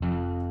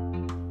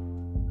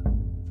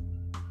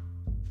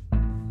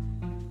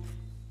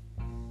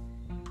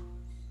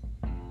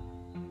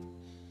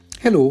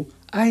Hello,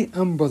 I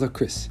am Brother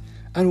Chris,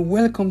 and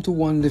welcome to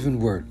One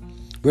Living Word,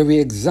 where we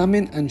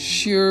examine and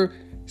share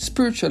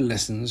spiritual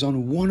lessons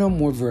on one or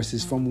more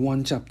verses from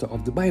one chapter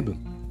of the Bible.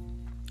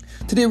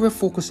 Today we're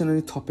focusing on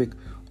the topic,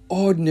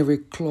 Ordinary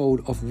Cloud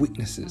of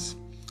Witnesses,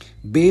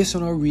 based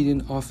on our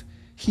reading of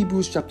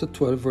Hebrews chapter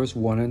 12, verse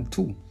 1 and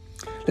 2.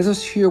 Let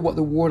us hear what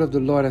the word of the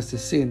Lord has to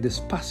say in this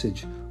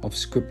passage of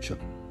Scripture.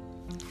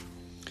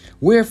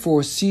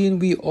 Wherefore, seeing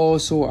we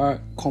also are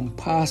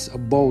compassed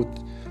about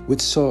with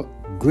so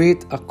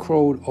great a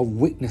crowd of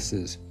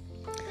witnesses,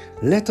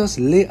 let us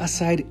lay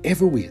aside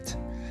every weight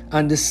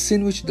and the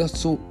sin which doth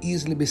so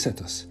easily beset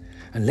us,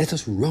 and let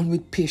us run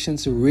with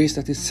patience the race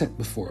that is set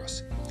before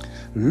us,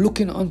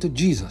 looking unto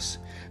Jesus,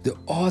 the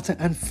author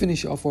and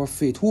finisher of our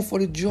faith, who for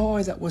the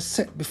joy that was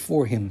set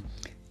before him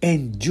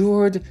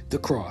endured the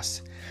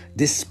cross,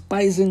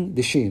 despising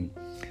the shame,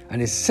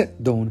 and is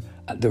set down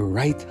at the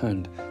right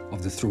hand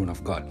of the throne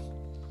of God.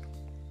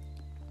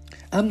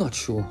 I'm not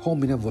sure how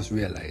many of us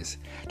realize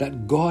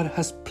that God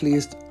has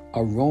placed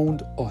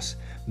around us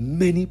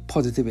many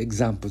positive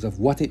examples of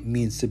what it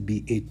means to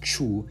be a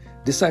true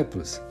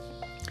disciple.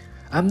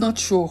 I'm not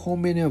sure how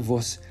many of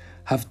us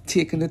have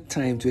taken the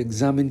time to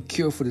examine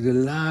carefully the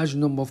large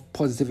number of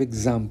positive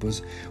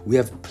examples we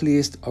have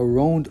placed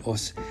around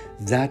us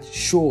that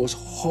show us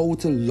how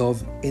to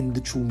love in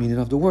the true meaning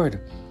of the word.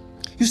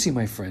 You see,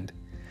 my friend,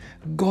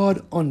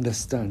 God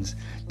understands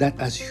that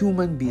as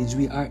human beings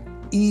we are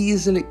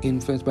easily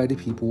influenced by the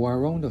people who are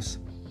around us.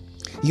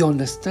 He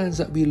understands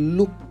that we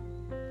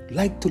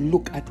like to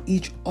look at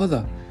each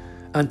other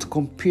and to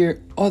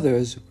compare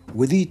others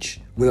with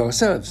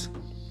ourselves,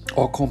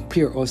 or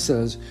compare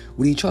ourselves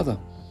with each other.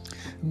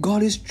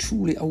 God is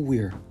truly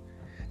aware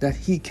that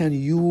He can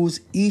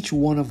use each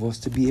one of us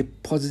to be a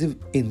positive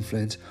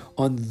influence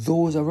on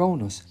those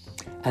around us,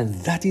 and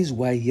that is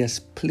why He has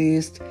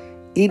placed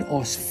in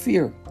our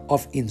sphere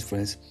of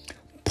influence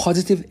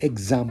positive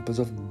examples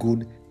of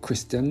good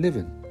Christian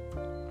living.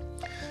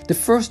 The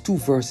first two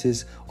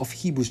verses of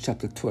Hebrews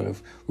chapter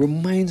 12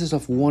 reminds us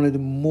of one of the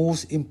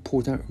most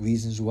important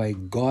reasons why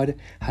God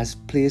has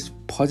placed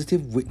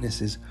positive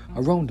witnesses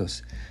around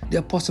us. The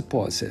Apostle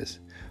Paul says,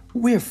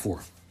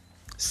 wherefore,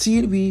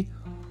 seeing we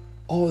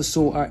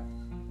also are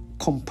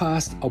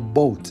compassed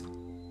about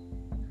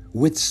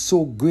with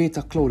so great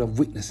a cloud of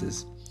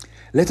witnesses,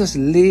 let us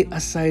lay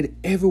aside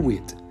every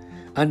weight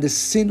and the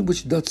sin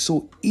which doth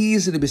so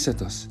easily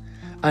beset us,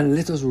 and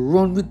let us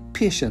run with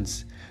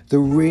patience the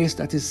race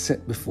that is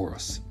set before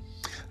us,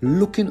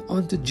 looking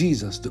unto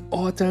Jesus, the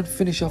author and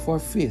finisher of our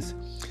faith,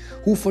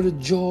 who for the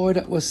joy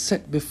that was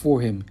set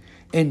before him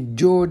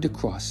endured the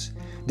cross,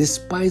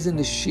 despising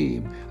the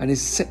shame, and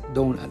is set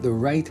down at the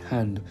right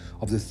hand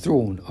of the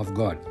throne of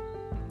God.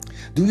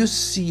 Do you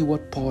see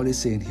what Paul is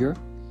saying here?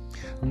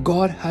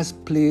 God has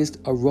placed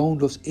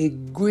around us a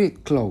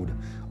great cloud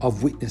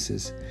of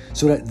witnesses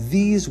so that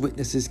these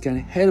witnesses can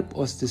help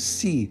us to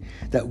see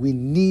that we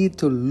need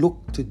to look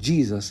to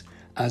Jesus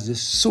as the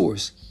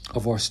source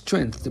of our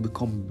strength to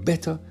become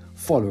better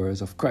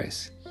followers of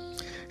Christ.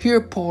 Here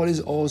Paul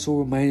is also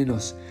reminding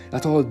us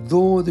that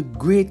although the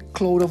great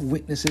cloud of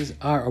witnesses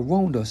are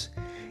around us,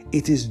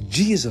 it is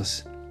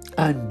Jesus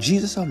and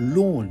Jesus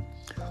alone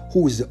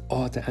who is the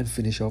author and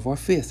finisher of our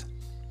faith.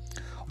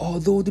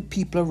 Although the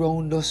people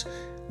around us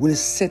will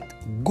set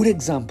good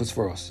examples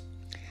for us,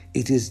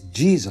 it is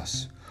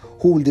Jesus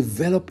who will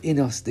develop in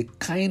us the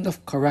kind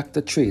of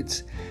character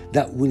traits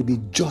that will be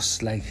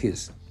just like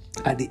His.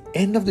 At the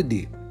end of the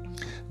day,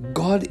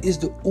 God is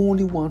the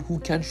only one who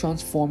can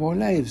transform our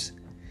lives.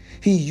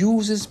 He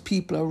uses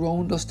people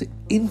around us to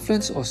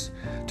influence us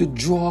to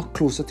draw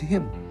closer to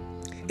Him.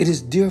 It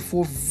is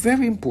therefore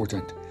very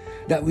important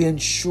that we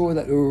ensure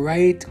that the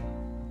right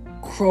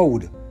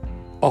crowd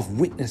of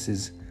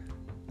witnesses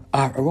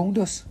are around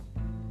us.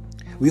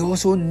 We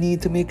also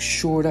need to make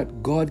sure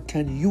that God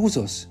can use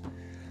us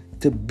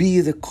to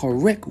be the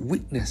correct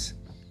witness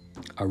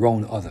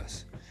around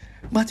others.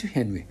 Matthew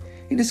Henry,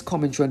 in his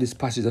commentary on this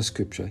passage of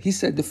Scripture, he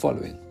said the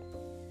following: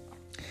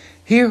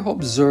 here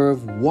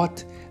observe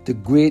what the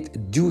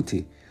great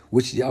duty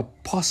which the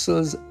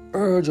apostles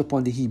urge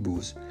upon the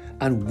Hebrews,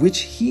 and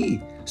which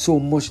he so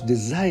much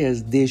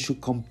desires they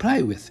should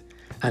comply with,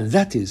 and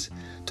that is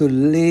to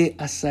lay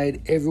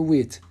aside every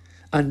weight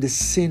and the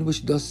sin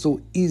which does so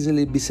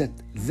easily beset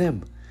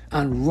them,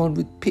 and run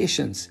with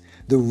patience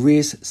the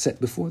race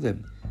set before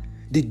them.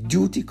 The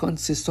duty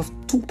consists of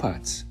two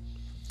parts,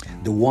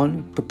 the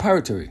one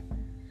preparatory,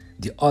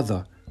 the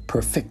other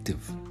perfective.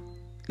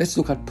 Let's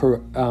look at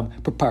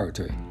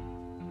preparatory.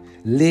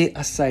 Lay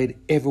aside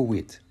every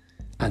weight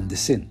and the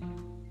sin.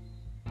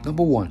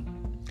 Number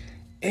one,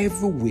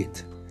 every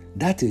weight,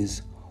 that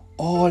is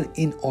all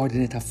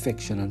inordinate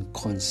affection and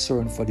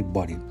concern for the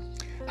body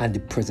and the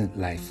present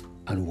life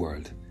and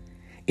world.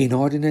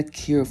 Inordinate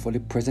care for the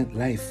present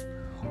life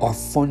or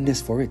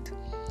fondness for it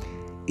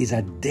is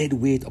a dead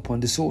weight upon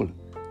the soul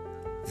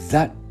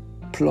that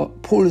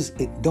pulls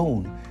it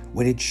down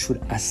when it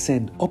should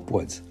ascend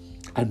upwards,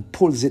 and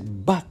pulls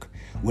it back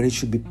when it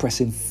should be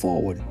pressing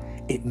forward.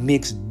 It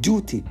makes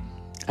duty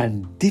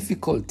and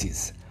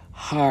difficulties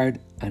hard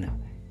and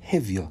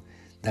heavier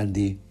than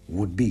they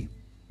would be.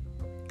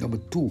 Number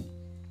 2,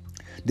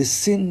 the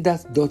sin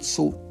that doth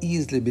so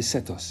easily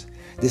beset us,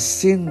 the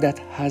sin that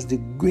has the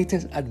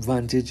greatest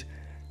advantage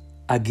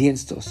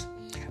against us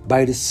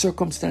by the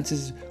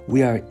circumstances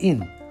we are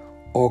in,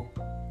 or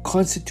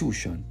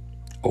constitution,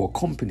 or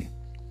company.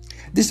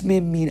 This may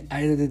mean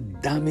either the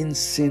damning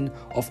sin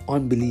of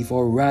unbelief,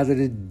 or rather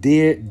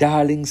the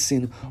darling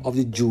sin of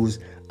the Jews,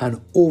 and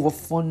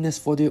overfondness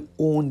for their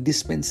own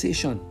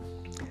dispensation.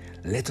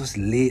 Let us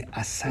lay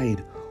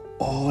aside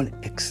all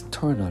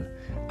external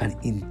and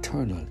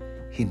internal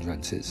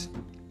hindrances.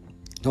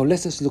 Now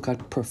let us look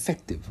at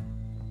perfective.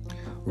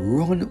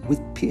 Run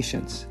with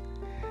patience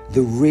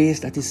the race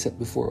that is set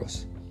before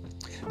us.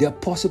 The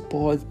Apostle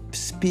Paul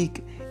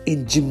speaks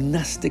in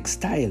gymnastic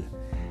style,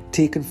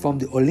 taken from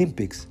the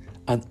Olympics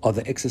and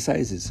other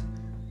exercises.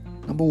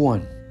 Number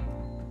 1,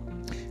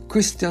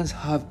 Christians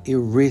have a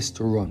race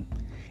to run,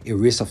 a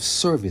race of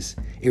service,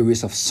 a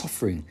race of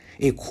suffering,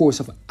 a course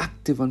of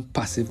active and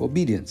passive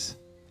obedience.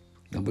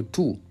 Number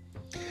 2,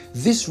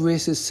 this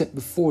race is set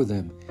before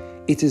them.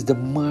 It is the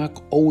mark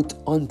out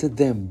unto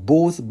them,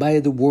 both by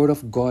the word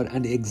of God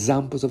and the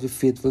examples of the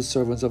faithful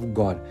servants of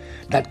God,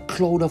 that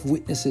cloud of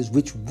witnesses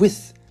which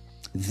with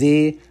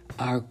they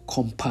are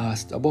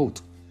compassed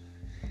about.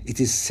 It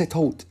is set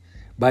out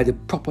by the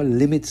proper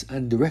limits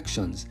and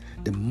directions,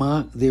 the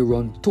mark they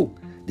run to,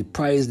 the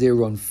prize they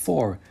run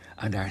for,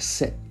 and are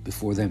set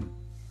before them.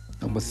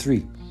 Number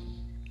 3,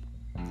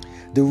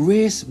 the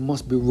race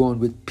must be run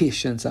with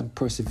patience and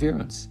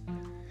perseverance.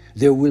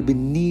 There will be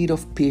need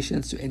of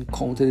patience to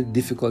encounter the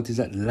difficulties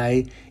that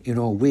lie in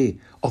our way,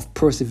 of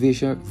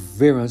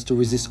perseverance to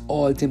resist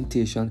all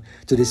temptation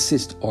to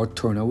desist or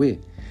turn away.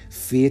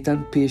 Faith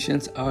and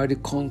patience are the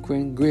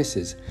conquering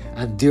graces,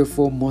 and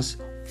therefore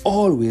must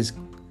always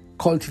be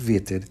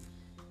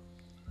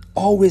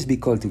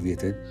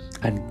cultivated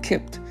and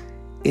kept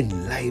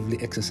in lively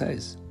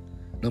exercise.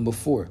 Number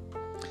 4,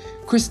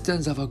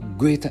 Christians have a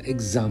greater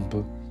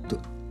example to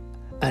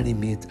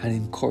animate and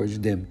encourage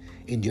them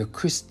in their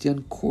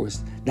Christian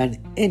course than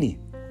any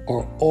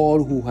or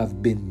all who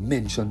have been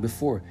mentioned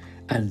before,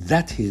 and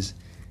that is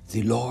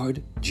the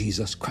Lord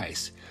Jesus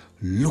Christ.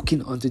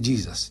 Looking unto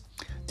Jesus,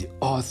 the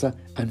author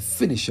and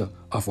finisher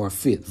of our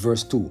faith.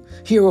 Verse 2.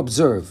 Here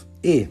observe,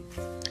 A,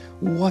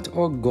 what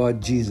our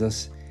God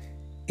Jesus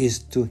is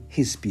to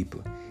his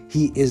people.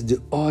 He is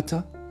the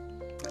author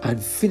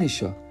and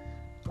finisher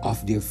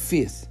of their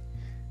faith,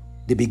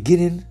 the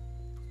beginning,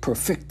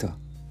 perfecter,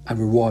 and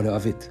rewarder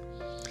of it.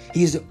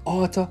 He is the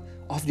author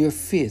of their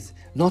faith,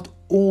 not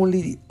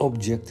only the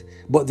object,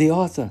 but the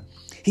author.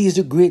 He is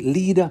the great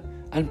leader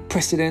and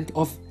president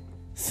of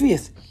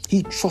faith.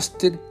 He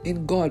trusted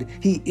in God.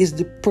 He is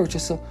the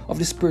purchaser of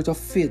the spirit of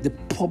faith, the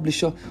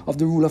publisher of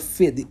the rule of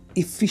faith, the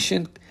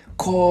efficient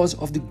cause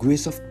of the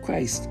grace of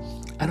Christ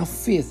and of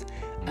faith,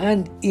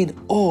 and in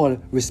all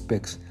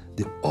respects,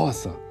 the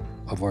author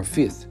of our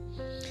faith.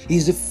 He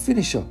is the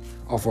finisher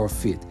of our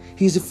faith.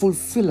 He is the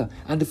fulfiller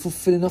and the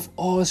fulfilling of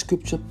all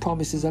scripture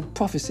promises and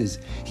prophecies.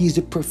 He is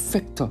the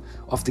perfecter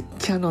of the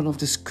canon of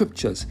the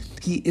scriptures.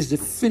 He is the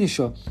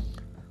finisher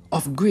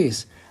of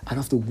grace and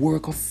of the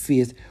work of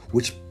faith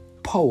which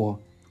power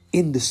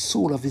in the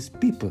soul of his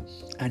people.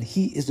 And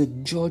he is the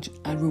judge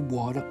and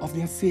rewarder of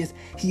their faith.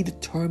 He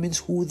determines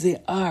who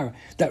they are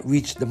that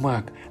reach the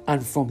mark,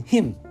 and from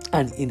him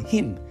and in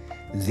him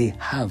they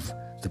have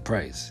the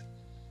prize.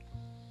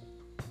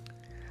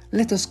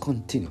 Let us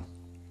continue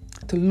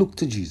to look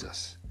to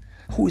Jesus,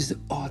 who is the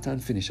author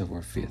and finisher of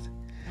our faith.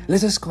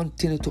 Let us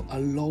continue to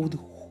allow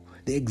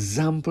the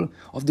example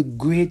of the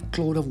great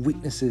cloud of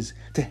witnesses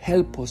to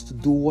help us to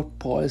do what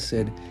Paul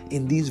said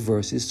in these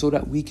verses, so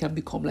that we can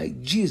become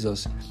like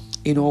Jesus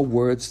in our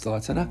words,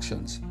 thoughts, and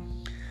actions.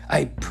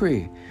 I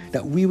pray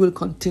that we will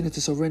continue to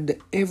surrender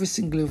every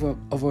single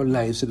of our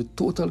lives to the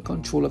total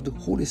control of the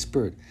Holy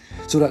Spirit,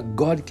 so that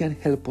God can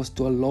help us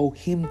to allow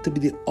him to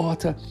be the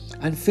author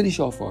and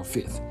finisher of our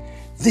faith.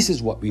 This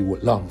is what we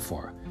would long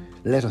for.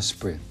 Let us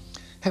pray.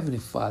 Heavenly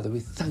Father, we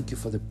thank you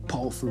for the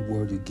powerful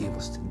word you gave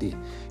us today.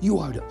 You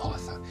are the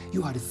author.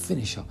 You are the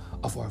finisher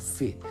of our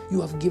faith. You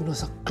have given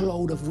us a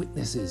cloud of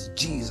witnesses,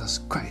 Jesus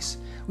Christ.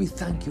 We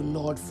thank you,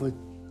 Lord, for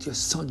your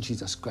Son,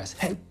 Jesus Christ.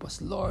 Help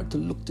us, Lord, to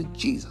look to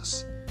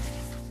Jesus,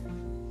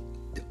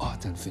 the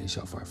author and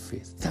finisher of our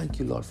faith. Thank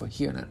you, Lord, for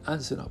hearing and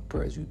answering our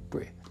prayers. We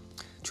pray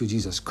through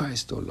Jesus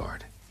Christ, our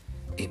Lord.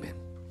 Amen.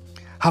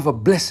 Have a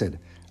blessed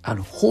and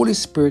Holy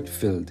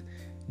Spirit-filled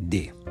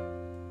day.